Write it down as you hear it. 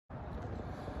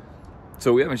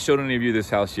So we haven't showed any of you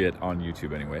this house yet on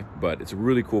YouTube anyway, but it's a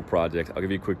really cool project. I'll give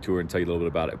you a quick tour and tell you a little bit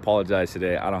about it. Apologize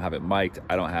today, I don't have it mic'd.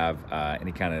 I don't have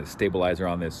any kind of stabilizer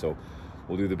on this, so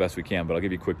we'll do the best we can, but I'll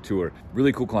give you a quick tour.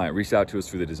 Really cool client, reached out to us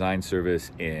through the design service,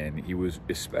 and he was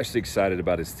especially excited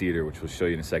about his theater, which we'll show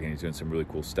you in a second. He's doing some really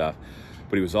cool stuff.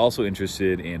 But he was also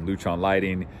interested in Lutron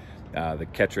lighting, the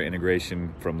Ketra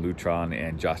integration from Lutron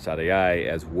and Josh.ai,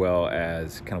 as well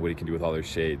as kind of what he can do with all their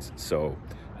shades. So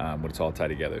when it's all tied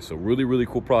together. So really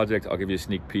cool project. I'll give you a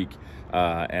sneak peek,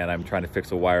 and I'm trying to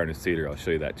fix a wire in his theater. I'll show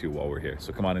you that too while we're here.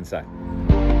 So come on inside.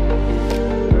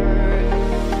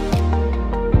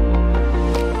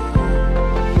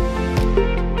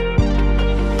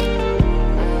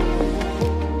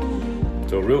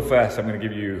 So real fast, I'm gonna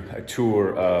give you a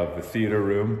tour of the theater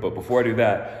room. But before I do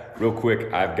that, real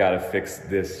quick, I've gotta fix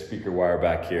this speaker wire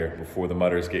back here before the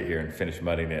mudders get here and finish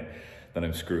mudding it. Then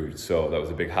I'm screwed. So that was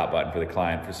a big hot button for the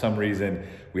client. For some reason,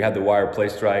 we had the wire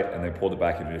placed right and they pulled it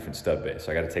back into a different stud base.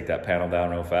 So I gotta take that panel down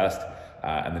real fast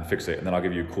and then fix it. And then I'll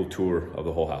give you a cool tour of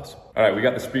the whole house. All right, we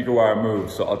got the speaker wire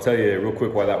moved. So I'll tell you real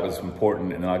quick why that was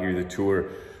important, and then I'll give you the tour.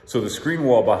 So the screen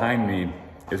wall behind me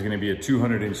is gonna be a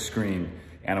 200-inch screen,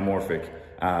 anamorphic,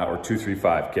 or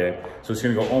 235, okay? So it's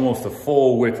gonna go almost the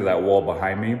full width of that wall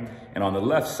behind me. And on the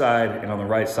left side and on the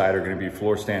right side are gonna be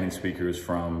floor standing speakers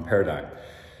from Paradigm.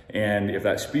 And if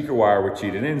that speaker wire were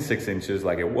cheated in 6 inches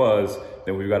like it was,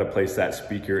 then we've got to place that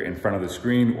speaker in front of the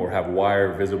screen or have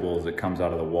wire visible as it comes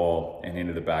out of the wall and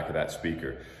into the back of that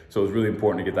speaker. So it's really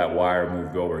important to get that wire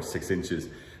moved over 6 inches.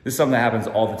 This is something that happens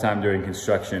all the time during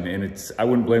construction, and I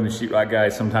wouldn't blame the sheetrock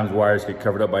guys. Sometimes wires get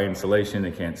covered up by insulation,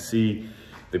 they can't see.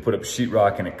 They put up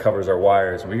sheetrock and it covers our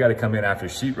wires. We got to come in after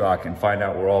sheetrock and find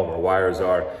out where all of our wires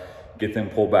are, get them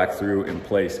pulled back through in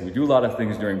place. And we do a lot of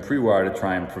things during pre-wire to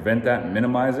try and prevent that and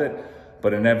minimize it,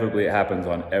 but inevitably it happens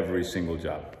on every single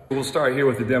job. We'll start here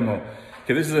with the demo.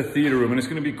 Okay, this is a theater room and it's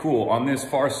gonna be cool. On this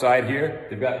far side here,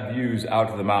 they've got views out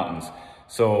to the mountains.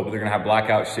 So they're gonna have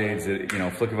blackout shades that,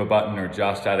 flick of a button or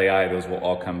Josh.ai, those will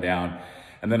all come down.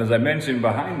 And then as I mentioned,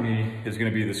 behind me is gonna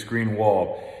be the screen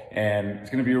wall. And it's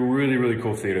gonna be a really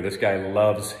cool theater. This guy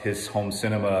loves his home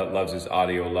cinema, loves his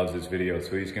audio, loves his video.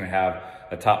 So he's gonna have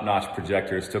a top-notch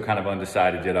projector. Still kind of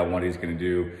undecided yet on what he's gonna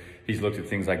do. He's looked at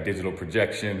things like digital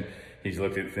projection. He's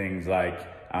looked at things like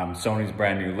Sony's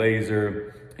brand new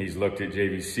laser. He's looked at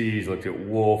JVC, he's looked at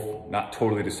Wolf. Not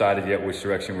totally decided yet which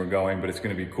direction we're going, but it's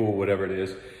gonna be cool, whatever it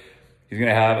is. He's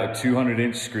gonna have a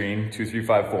 200-inch screen,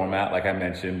 235 format, like I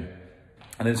mentioned.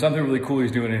 And then something really cool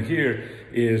he's doing in here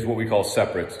is what we call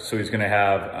separates. So he's gonna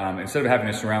have, instead of having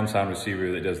a surround sound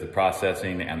receiver that does the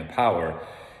processing and the power,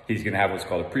 he's gonna have what's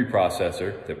called a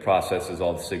preprocessor that processes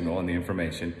all the signal and the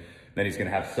information. Then he's gonna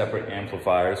have separate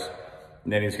amplifiers.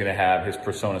 And then he's gonna have his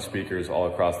Persona speakers all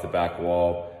across the back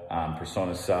wall,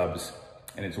 Persona subs.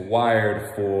 And it's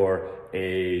wired for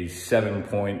a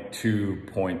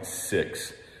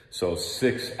 7.2.6. So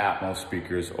 6 Atmos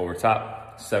speakers over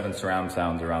top, 7 surround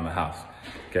sounds around the house.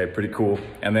 Okay, pretty cool.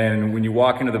 And then when you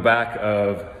walk into the back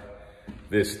of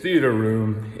this theater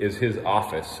room is his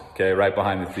office, okay, right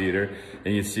behind the theater.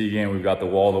 And you see again, we've got the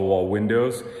wall-to-wall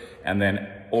windows and then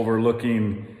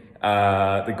overlooking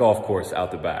the golf course out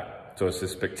the back. So it's a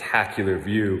spectacular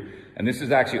view. And this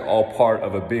is actually all part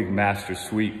of a big master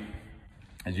suite.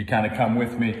 As you kind of come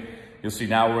with me, you'll see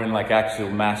now we're in like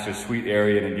actual master suite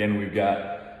area. And again, we've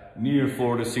got near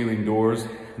floor to ceiling doors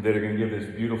that are gonna give this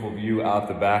beautiful view out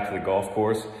the back of the golf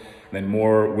course. And then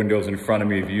more windows in front of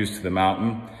me, views to the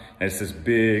mountain. And it's this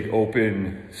big,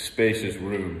 open, spacious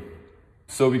room.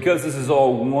 So because this is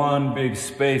all one big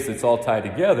space that's all tied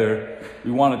together,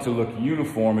 we want it to look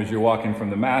uniform as you're walking from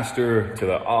the master to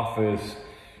the office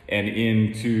and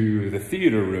into the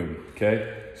theater room, okay?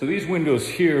 So these windows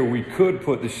here, we could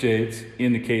put the shades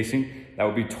in the casing. That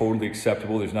would be totally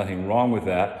acceptable. There's nothing wrong with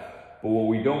that. But what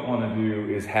we don't want to do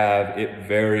is have it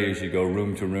vary as you go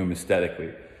room to room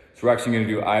aesthetically. So we're actually going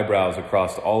to do eyebrows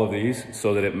across all of these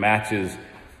so that it matches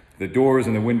the doors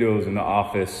and the windows in the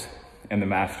office and the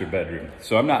master bedroom.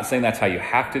 So I'm not saying that's how you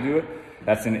have to do it.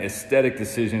 That's an aesthetic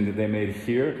decision that they made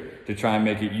here to try and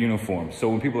make it uniform. So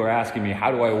when people are asking me, how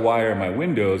do I wire my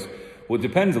windows? Well, it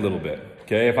depends a little bit,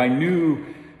 okay? If I knew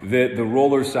that the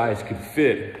roller size could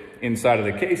fit inside of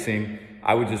the casing,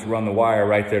 I would just run the wire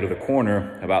right there to the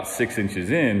corner, about 6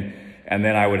 inches in, and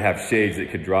then I would have shades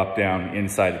that could drop down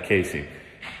inside the casing.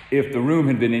 If the room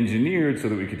had been engineered so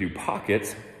that we could do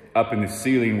pockets up in the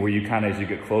ceiling where you kind of, as you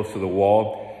get close to the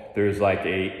wall, there's like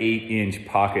a 8-inch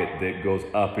pocket that goes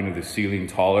up into the ceiling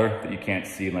taller that you can't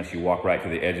see unless you walk right to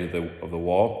the edge of the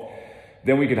wall.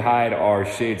 Then we could hide our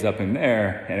shades up in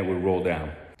there and it would roll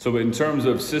down. So in terms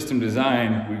of system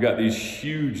design, we've got these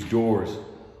huge doors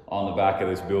on the back of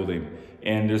this building.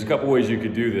 And there's a couple ways you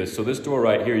could do this. So this door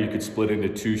right here, you could split into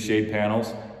 2 shade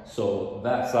panels. So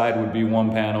that side would be 1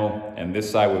 panel and this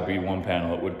side would be 1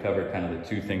 panel. It would cover kind of the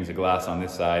 2 things of glass on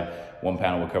this side. 1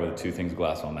 panel would cover the 2 things of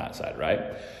glass on that side, right?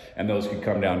 And those could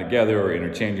come down together or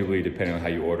interchangeably depending on how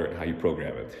you order it and how you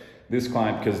program it. This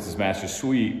client, because it's his master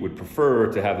suite, would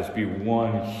prefer to have this be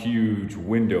 1 huge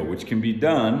window, which can be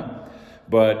done,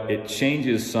 but it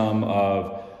changes some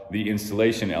of the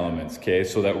installation elements, okay?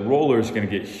 So that roller is gonna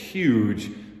get huge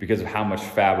because of how much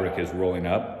fabric is rolling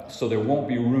up. So there won't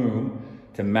be room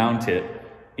to mount it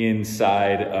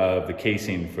inside of the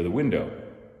casing for the window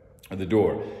or the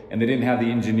door. And they didn't have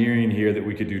the engineering here that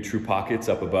we could do true pockets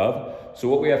up above. So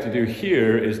what we have to do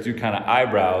here is do kind of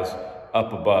eyebrows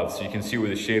up above. So you can see where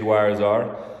the shade wires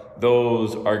are.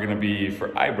 Those are gonna be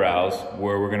for eyebrows,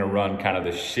 where we're gonna run kind of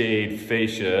the shade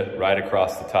fascia right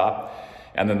across the top,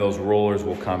 and then those rollers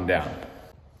will come down.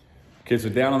 Okay, so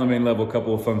down on the main level, a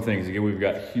couple of fun things. Again, we've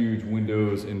got huge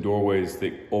windows and doorways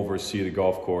that oversee the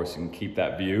golf course and keep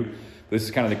that view. This is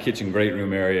kind of the kitchen great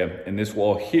room area. And this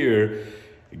wall here,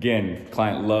 again,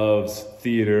 client loves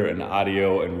theater and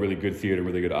audio and really good theater,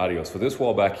 really good audio. So this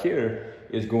wall back here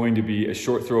is going to be a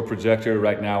short throw projector.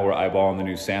 Right now we're eyeballing the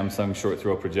new Samsung short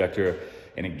throw projector.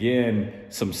 And again,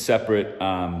 some separate,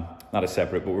 not a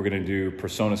separate, but we're gonna do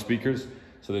Persona speakers.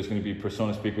 So there's gonna be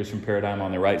Persona speakers from Paradigm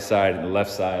on the right side and the left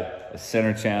side, a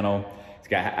center channel. It's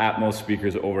got Atmos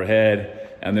speakers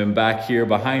overhead. And then back here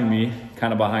behind me,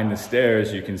 kind of behind the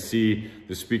stairs, you can see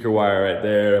the speaker wire right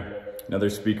there, another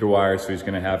speaker wire. So he's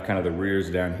gonna have kind of the rears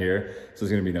down here. So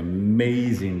it's gonna be an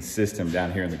amazing system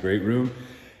down here in the great room.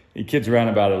 He kids around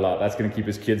about it a lot. That's gonna keep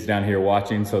his kids down here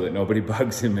watching so that nobody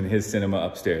bugs him in his cinema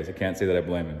upstairs. I can't say that I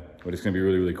blame him, but it's gonna be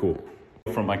really, really cool.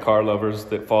 From my car lovers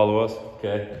that follow us,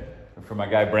 okay? And for my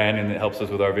guy Brandon that helps us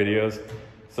with our videos.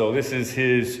 So this is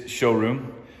his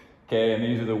showroom, okay? And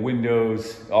these are the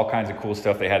windows, all kinds of cool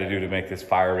stuff they had to do to make this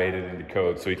fire rated into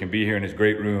code. So he can be here in his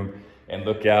great room and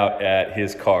look out at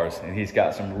his cars. And he's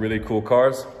got some really cool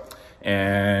cars.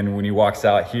 And when he walks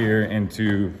out here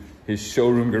into his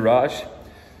showroom garage,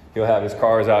 he'll have his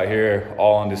cars out here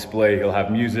all on display. He'll have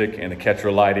music and a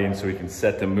Ketra lighting so he can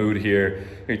set the mood here.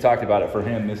 He talked about it. For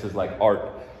him, this is like art.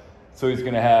 So he's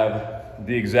gonna have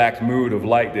the exact mood of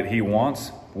light that he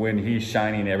wants when he's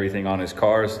shining everything on his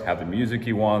cars, have the music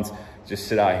he wants, just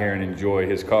sit out here and enjoy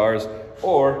his cars.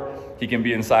 Or he can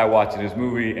be inside watching his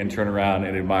movie and turn around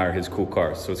and admire his cool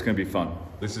cars. So it's gonna be fun.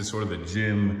 This is sort of the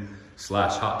gym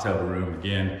slash hot tub room.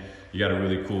 Again, you got a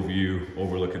really cool view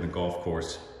overlooking the golf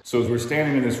course. So as we're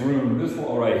standing in this room, this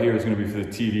wall right here is gonna be for the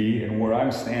TV, and where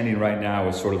I'm standing right now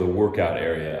is sort of the workout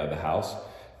area of the house,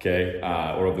 okay,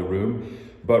 or of the room.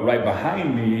 But right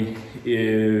behind me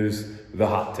is the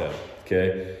hot tub,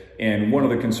 okay? And one of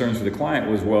the concerns for the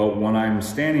client was, well, when I'm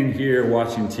standing here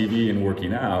watching TV and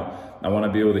working out, I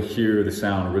wanna be able to hear the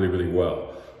sound really, really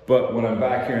well. But when I'm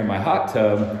back here in my hot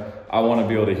tub, I wanna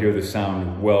be able to hear the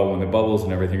sound well when the bubbles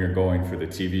and everything are going for the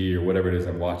TV or whatever it is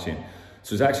I'm watching.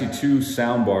 So there's actually 2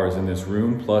 sound bars in this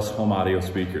room plus home audio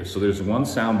speakers. So there's 1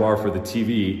 sound bar for the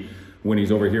TV when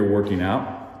he's over here working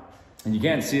out. And you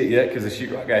can't see it yet because the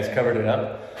sheetrock guy's covered it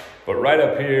up. But right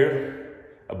up here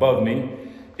above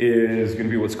me is gonna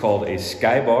be what's called a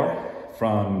sky bar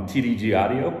from TDG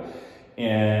Audio.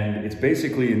 And it's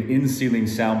basically an in-ceiling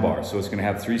sound bar. So it's gonna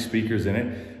have 3 speakers in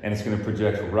it and it's gonna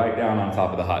project right down on top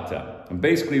of the hot tub. And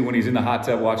basically when he's in the hot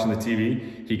tub watching the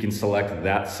TV, he can select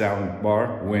that sound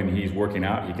bar. When he's working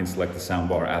out, he can select the sound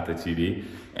bar at the TV.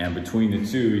 And between the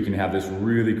 2, you can have this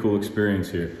really cool experience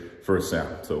here for a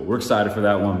sound. So we're excited for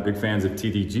that one. Big fans of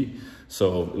TDG.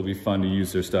 So it'll be fun to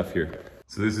use their stuff here.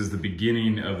 So this is the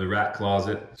beginning of the rack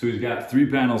closet. So he's got 3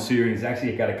 panels here, and he's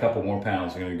actually got a couple more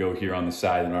panels that are gonna go here on the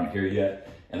side that aren't here yet.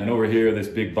 And then over here, this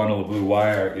big bundle of blue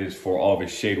wire is for all of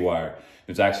his shade wire.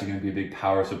 There's actually gonna be a big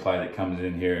power supply that comes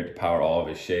in here to power all of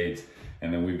his shades.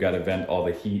 And then we've got to vent all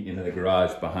the heat into the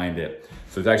garage behind it.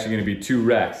 So it's actually gonna be 2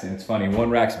 racks. And it's funny, one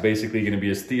rack's basically gonna be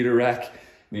his theater rack.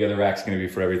 The other rack's gonna be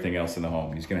for everything else in the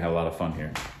home. He's gonna have a lot of fun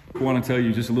here. I wanna tell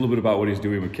you just a little bit about what he's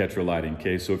doing with Ketra lighting,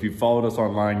 okay? So if you followed us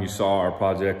online, you saw our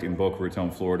project in Boca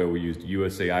Raton, Florida. We used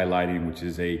USAI lighting, which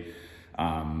is a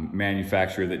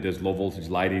manufacturer that does low voltage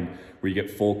lighting where you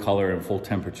get full color and full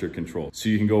temperature control. So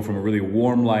you can go from a really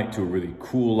warm light to a really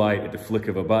cool light at the flick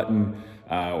of a button,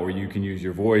 or you can use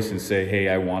your voice and say, hey,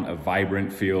 I want a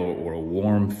vibrant feel or a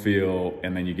warm feel.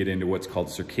 And then you get into what's called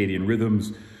circadian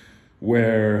rhythms,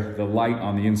 where the light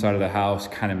on the inside of the house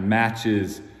kind of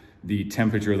matches the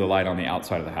temperature of the light on the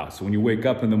outside of the house. So when you wake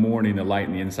up in the morning, the light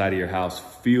in the inside of your house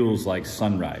feels like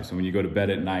sunrise. And when you go to bed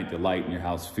at night, the light in your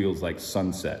house feels like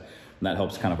sunset. And that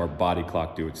helps kind of our body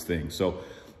clock do its thing. So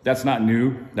that's not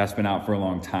new, that's been out for a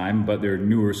long time, but there are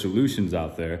newer solutions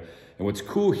out there. And what's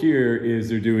cool here is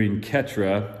they're doing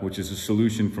Ketra, which is a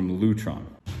solution from Lutron.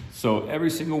 So every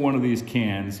single one of these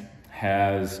cans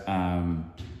has,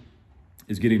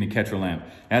 is getting a Ketra lamp.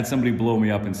 I had somebody blow me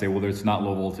up and say, well, it's not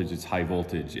low voltage, it's high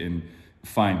voltage. And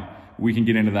fine, we can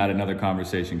get into that another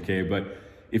conversation, okay? But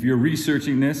if you're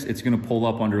researching this, it's gonna pull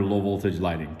up under low voltage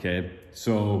lighting, okay?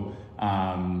 So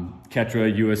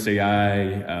Ketra,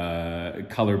 USAI,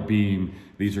 Color Beam,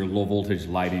 these are low voltage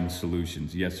lighting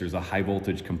solutions. Yes, there's a high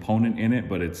voltage component in it,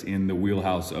 but it's in the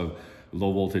wheelhouse of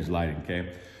low voltage lighting,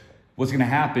 okay? What's gonna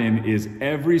happen is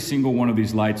every single one of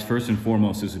these lights, first and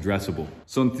foremost, is addressable.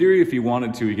 So in theory, if you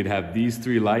wanted to, you could have these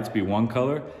 3 lights be one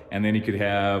color, and then you could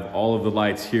have all of the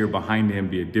lights here behind him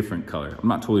be a different color. I'm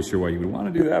not totally sure why you would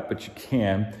wanna do that, but you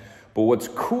can. But what's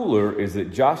cooler is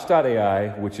that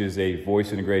Josh.ai, which is a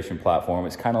voice integration platform,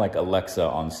 it's kind of like Alexa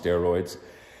on steroids.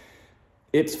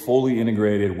 It's fully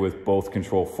integrated with both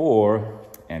Control4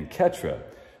 and Ketra.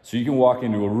 So you can walk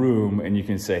into a room and you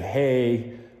can say,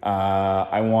 hey,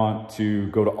 I want to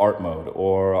go to art mode,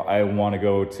 or I want to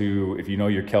go to, if you know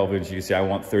your kelvins, you can say, I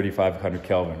want 3,500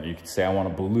 Kelvin, or you can say, I want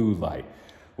a blue light.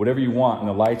 Whatever you want, and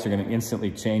the lights are going to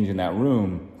instantly change in that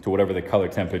room to whatever the color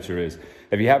temperature is.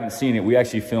 If you haven't seen it, we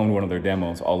actually filmed one of their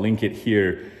demos. I'll link it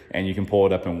here, and you can pull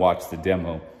it up and watch the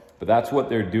demo. But that's what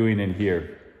they're doing in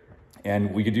here.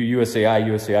 And we could do USAI.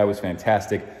 USAI was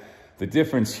fantastic. The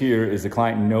difference here is the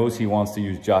client knows he wants to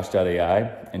use Josh.ai,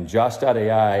 and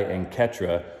Josh.ai and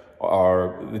Ketra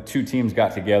are, the 2 teams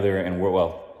got together and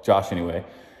well, Josh anyway,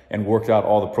 and worked out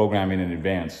all the programming in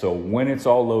advance. So when it's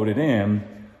all loaded in,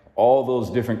 all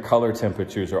those different color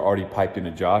temperatures are already piped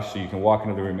into Josh, so you can walk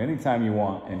into the room anytime you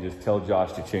want and just tell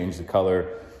Josh to change the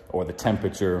color or the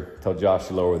temperature, tell Josh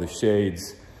to lower the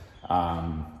shades,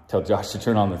 tell Josh to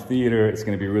turn on the theater. It's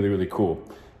gonna be really, really cool.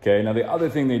 Okay, now the other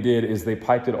thing they did is they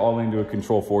piped it all into a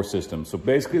Control4 system. So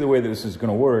basically the way that this is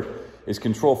gonna work is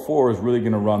Control4 is really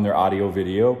gonna run their audio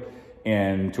video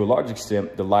and to a large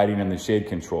extent, the lighting and the shade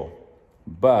control.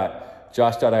 But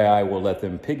Josh.ai will let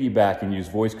them piggyback and use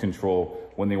voice control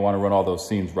when they wanna run all those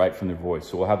scenes right from their voice.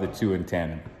 So we'll have the 2 in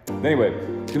tandem. Anyway,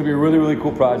 it's gonna be a really, really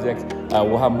cool project.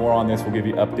 We'll have more on this. We'll give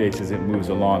you updates as it moves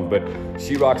along, but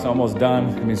sheetrock's almost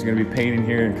done. It means we're gonna be painting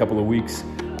here in a couple of weeks.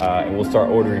 And we'll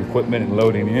start ordering equipment and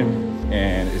loading in,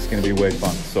 and it's gonna be way fun.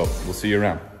 So we'll see you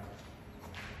around.